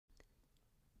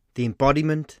The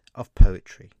embodiment of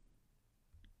poetry.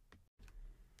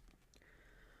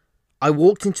 I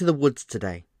walked into the woods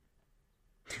today.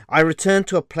 I returned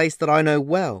to a place that I know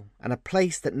well and a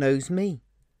place that knows me.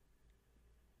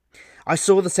 I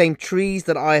saw the same trees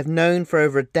that I have known for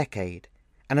over a decade,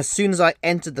 and as soon as I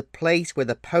entered the place where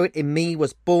the poet in me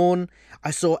was born,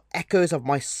 I saw echoes of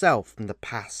myself from the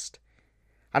past.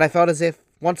 And I felt as if,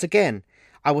 once again,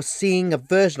 I was seeing a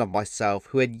version of myself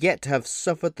who had yet to have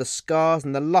suffered the scars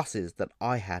and the losses that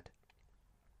I had.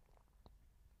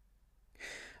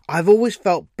 I've always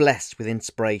felt blessed with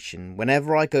inspiration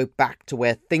whenever I go back to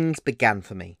where things began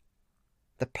for me.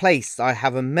 The place I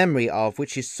have a memory of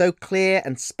which is so clear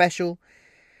and special.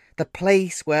 The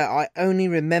place where I only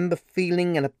remember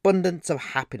feeling an abundance of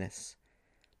happiness.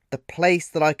 The place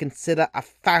that I consider a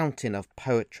fountain of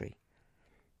poetry.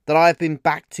 That I have been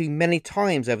back to many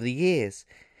times over the years.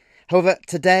 However,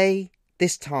 today,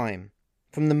 this time,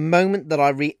 from the moment that I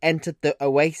re-entered the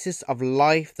oasis of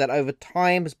life that over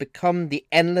time has become the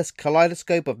endless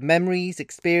kaleidoscope of memories,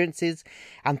 experiences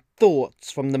and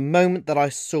thoughts, from the moment that I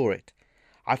saw it,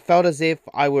 I felt as if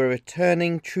I were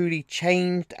returning truly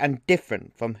changed and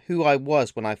different from who I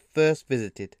was when I first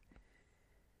visited.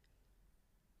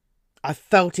 I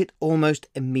felt it almost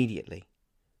immediately.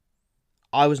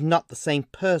 I was not the same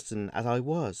person as I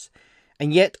was,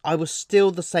 and yet I was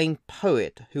still the same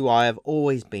poet who I have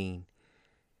always been,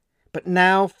 but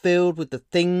now filled with the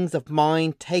things of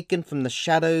mine taken from the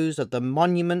shadows of the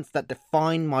monuments that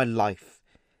define my life.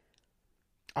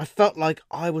 I felt like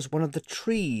I was one of the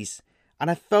trees,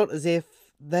 and I felt as if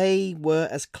they were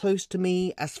as close to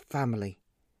me as family.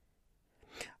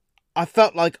 I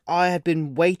felt like I had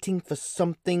been waiting for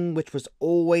something which was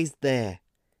always there.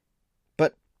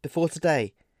 But before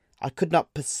today, I could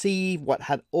not perceive what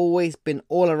had always been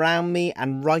all around me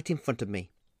and right in front of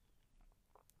me.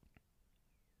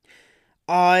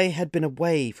 I had been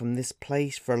away from this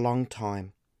place for a long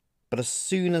time, but as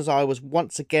soon as I was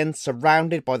once again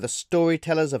surrounded by the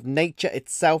storytellers of nature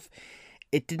itself,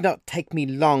 it did not take me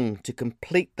long to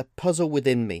complete the puzzle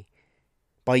within me,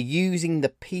 by using the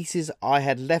pieces I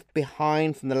had left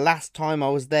behind from the last time I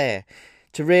was there,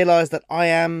 to realise that I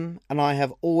am, and I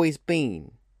have always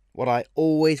been, what I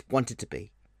always wanted to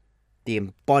be, the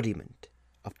embodiment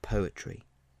of poetry.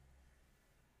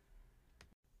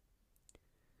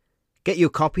 Get your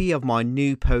copy of my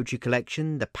new poetry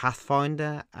collection, The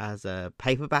Pathfinder, as a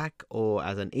paperback or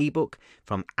as an ebook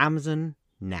from Amazon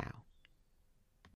now.